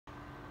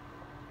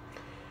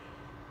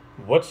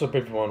What's up,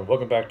 everyone?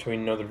 Welcome back to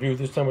another review.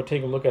 This time we're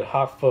taking a look at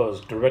Hot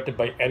Fuzz, directed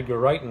by Edgar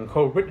Wright and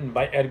co-written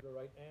by Edgar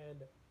Wright and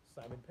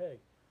Simon Pegg.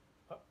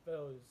 Hot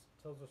Fuzz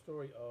tells the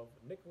story of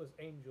Nicholas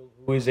Angel,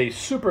 who is a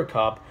super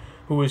cop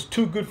who is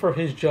too good for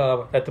his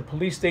job at the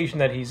police station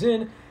that he's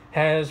in,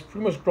 has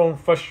pretty much grown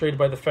frustrated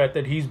by the fact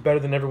that he's better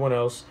than everyone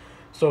else.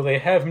 So they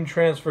have him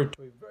transferred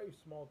to a very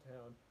small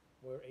town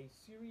where a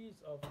series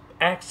of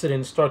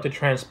accidents start to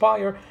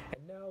transpire,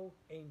 and now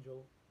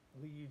Angel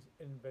leads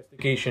an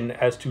investigation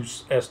as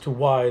to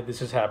why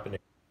this is happening.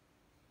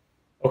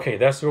 Okay,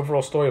 that's the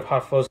overall story of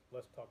Hot Fuzz.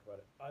 Let's talk about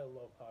it. I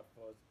love Hot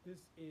Fuzz. This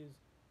is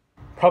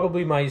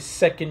probably my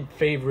second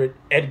favorite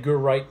Edgar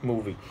Wright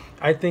movie.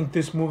 I think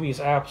this movie is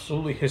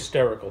absolutely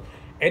hysterical.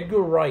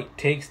 Edgar Wright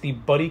takes the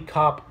buddy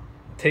cop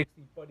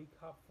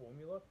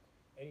formula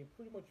and he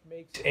pretty much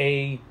makes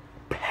a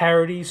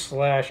parody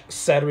slash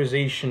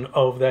satirization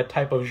of that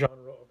type of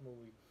genre of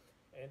movie.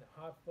 And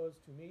Hot Fuzz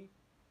to me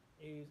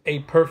is a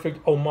perfect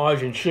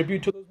homage and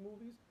tribute to those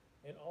movies,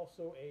 and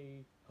also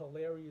a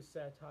hilarious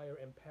satire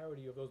and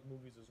parody of those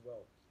movies as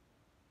well.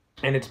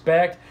 And it's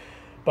backed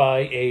by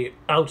a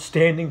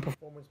outstanding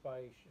performance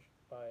by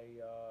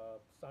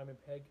Simon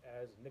Pegg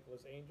as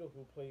Nicholas Angel,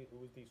 who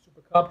is the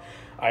super cop.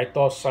 I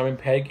thought Simon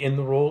Pegg in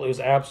the role is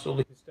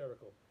absolutely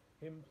hysterical.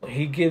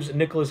 He gives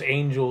Nicholas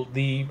Angel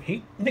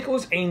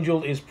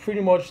is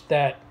pretty much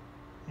that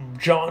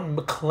John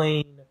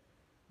McClane,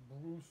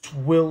 Bruce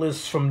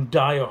Willis from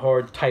Die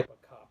Hard type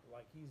of cop.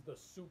 Like, he's the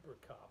super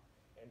cop.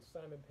 And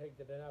Simon Pegg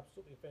did an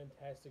absolutely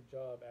fantastic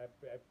job at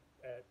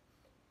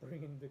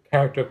bringing the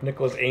character of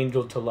Nicholas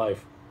Angel to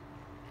life.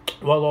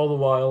 While all the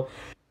while,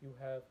 you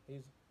have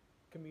his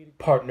comedic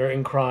partner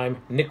in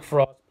crime, Nick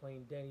Frost,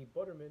 playing Danny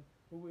Butterman,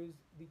 who is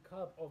the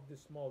cop of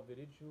this small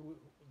village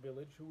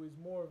who is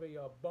more of a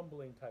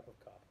bumbling type of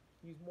cop.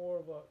 He's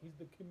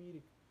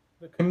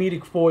the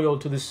comedic foil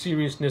to the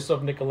seriousness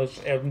of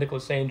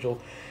Nicholas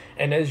Angel,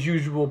 and as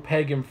usual,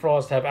 Peg and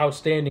Frost have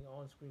outstanding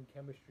on-screen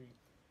chemistry,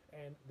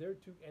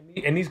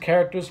 and these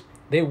characters,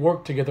 they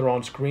work together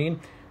on screen.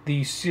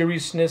 The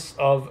seriousness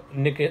of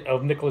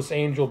Nicholas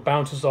Angel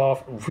bounces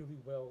off really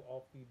well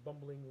off the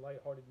bumbling,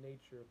 lighthearted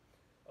nature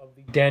of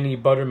the Danny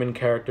Butterman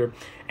character,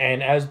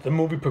 and as the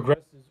movie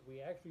progresses,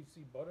 we actually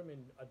see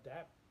Butterman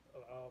adapt,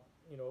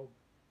 you know,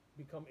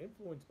 become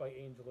influenced by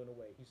Angel in a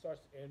way. He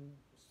starts and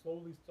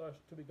slowly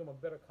starts to become a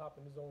better cop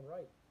in his own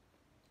right,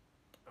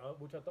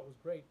 which I thought was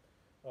great.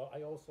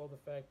 I also love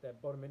the fact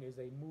that Butterman is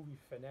a movie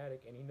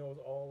fanatic and he knows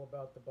all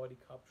about the buddy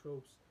cop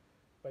tropes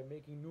by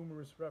making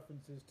numerous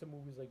references to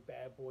movies like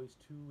Bad Boys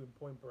 2 and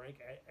Point Break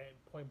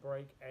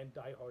and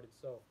Die Hard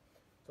itself.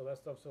 So that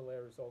stuff's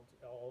hilarious. All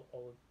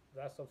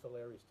that stuff's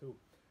hilarious too.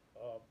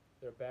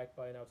 They're backed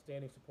by an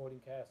outstanding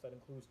supporting cast that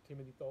includes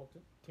Timothy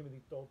Dalton,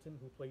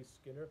 who plays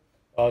Skinner.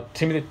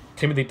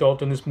 Timothy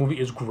Dalton in this movie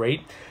is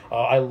great.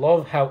 I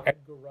love how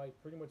Edgar Wright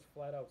pretty much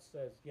flat out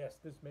says, "Yes,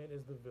 this man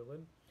is the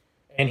villain,"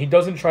 and he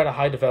doesn't try to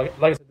hide the fact.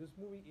 Like I said, this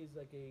movie is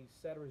like a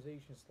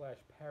satirization slash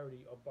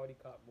parody of buddy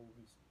cop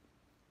movies.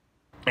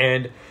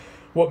 And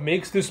what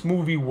makes this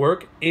movie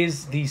work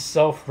is the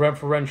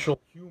self-referential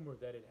humor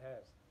that it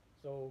has.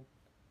 So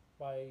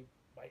by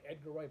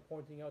Edgar Wright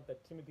pointing out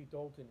that Timothy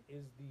Dalton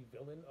is the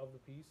villain of the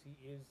piece,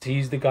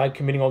 he's the guy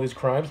committing all these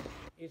crimes.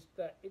 It's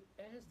that it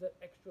adds that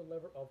extra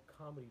level of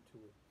comedy to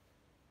it.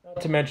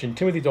 Not to mention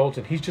Timothy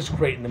Dalton, he's just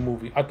great in the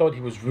movie. I thought he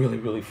was really,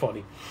 really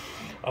funny.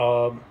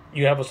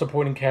 You have a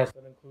supporting cast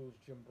that includes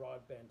Jim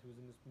Broadbent, who's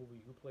in this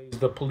movie, who plays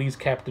the police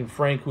captain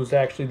Frank, who's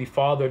actually the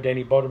father of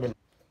Danny Butterman.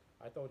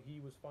 I thought he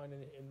was fine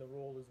in the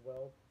role as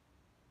well.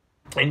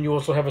 And you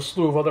also have a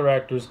slew of other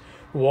actors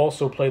who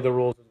also play the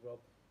roles as well.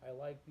 I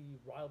like the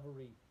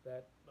rivalry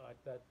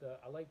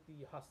I like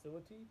the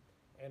hostility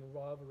and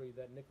rivalry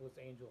that Nicholas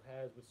Angel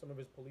has with some of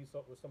his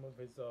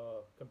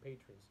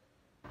compatriots.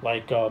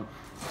 Like,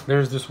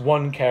 there's this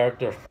one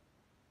character.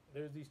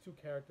 There's these two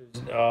characters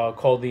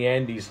called the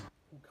Andes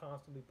who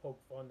constantly poke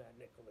fun at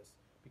Nicholas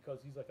because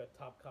he's like a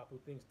top cop who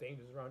thinks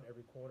danger's around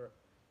every corner,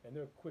 and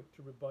they're quick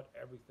to rebut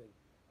everything.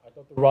 I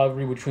thought the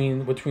rivalry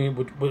between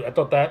I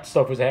thought that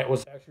stuff was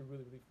actually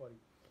really, really funny.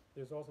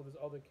 There's also this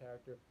other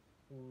character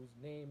whose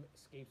name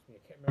escapes me.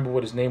 I can't remember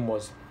what his name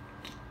was,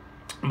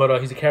 but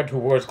he's a character who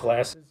wears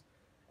glasses,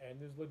 and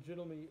there's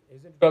legitimately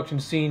his introduction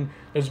scene.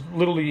 There's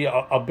literally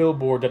a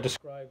billboard that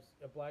describes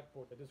a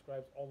blackboard that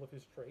describes all of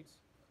his traits.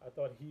 I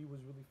thought he was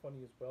really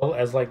funny as well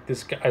as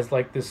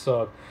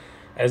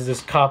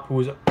this cop who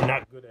is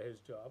not good at his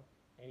job,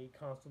 and he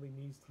constantly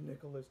needs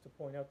Nicholas to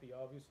point out the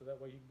obvious, so that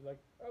way he can be like,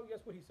 "Oh, guess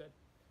what he said."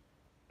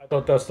 I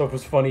thought that stuff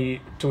was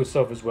funny to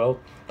itself as well.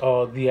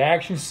 The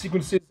action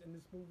sequences in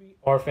this movie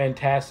are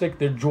fantastic.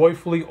 They're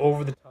joyfully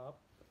over the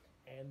top,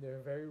 and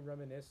they're very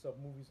reminiscent of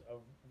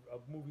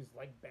movies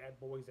like Bad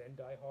Boys and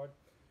Die Hard.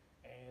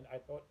 And I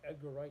thought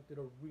Edgar Wright did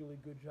a really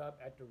good job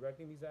at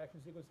directing these action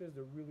sequences.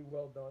 They're really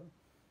well done.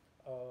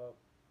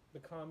 The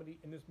comedy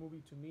in this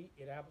movie, to me,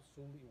 it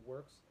absolutely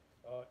works.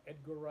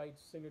 Edgar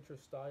Wright's signature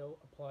style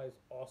applies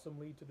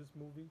awesomely to this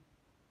movie.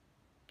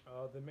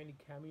 The many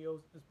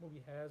cameos this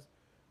movie has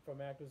from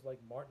actors like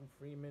Martin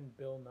Freeman,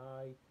 Bill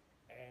Nye,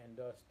 And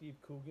Steve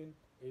Coogan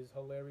is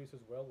hilarious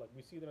as well. Like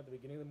we see them at the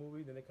beginning of the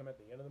movie, then they come at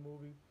the end of the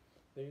movie.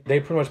 They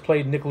pretty much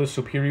played Nicholas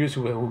Superiors,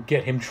 who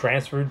get him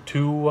transferred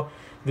to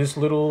this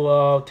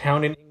little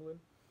town in England.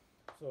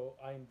 So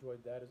I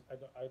enjoyed that. I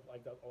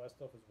liked all that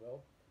stuff as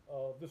well.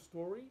 The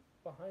story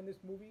behind this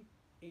movie,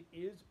 it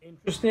is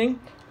interesting,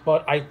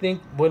 but I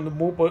think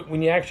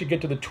when you actually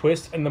get to the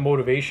twist and the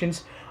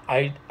motivations,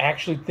 I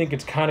actually think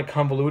it's kind of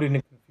convoluted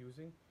and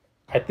confusing.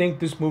 I think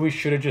this movie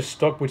should have just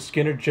stuck with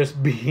Skinner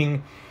just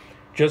being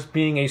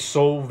a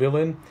sole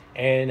villain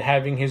and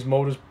having his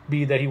motives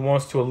be that he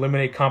wants to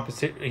eliminate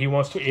competition. He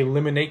wants to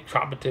eliminate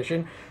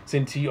competition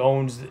since he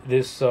owns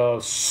this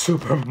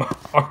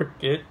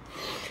supermarket,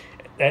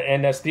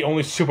 and that's the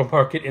only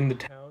supermarket in the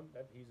town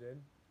that he's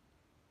in.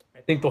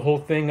 I think the whole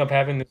thing of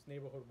having this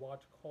neighborhood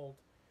watch cult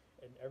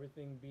and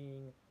everything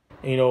being,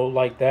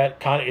 like that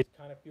kind of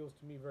feels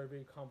to me very,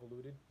 very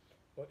convoluted.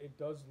 But it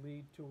does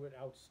lead to an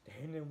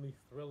outstandingly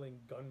thrilling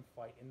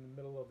gunfight in the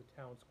middle of the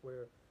town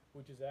square,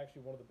 which is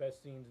actually one of the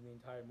best scenes in the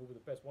entire movie.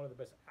 One of the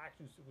best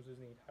action sequences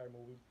in the entire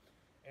movie,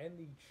 and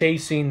the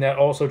chase scene that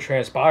also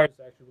transpires is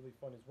actually really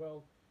fun as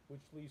well,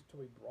 which leads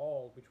to a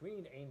brawl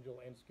between Angel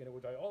and Skinner,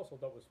 which I also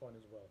thought was fun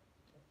as well.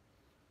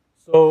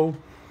 So,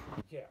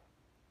 yeah,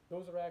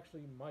 those are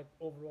actually my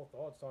overall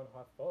thoughts on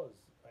Hot Fuzz.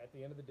 At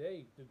the end of the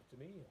day, to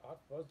me, Hot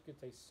Fuzz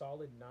gets a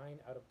solid 9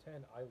 out of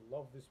 10. I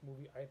love this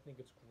movie. I think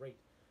it's great.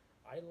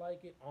 I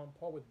like it on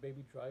par with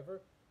Baby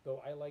Driver,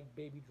 though I like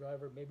Baby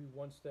Driver maybe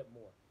one step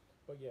more.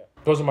 But yeah,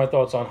 those are my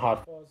thoughts on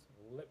Hot Fuzz.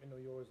 Let me know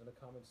yours in the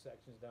comment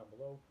sections down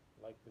below.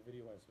 Like the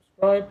video and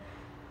subscribe.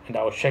 And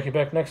I will check you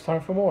back next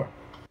time for more.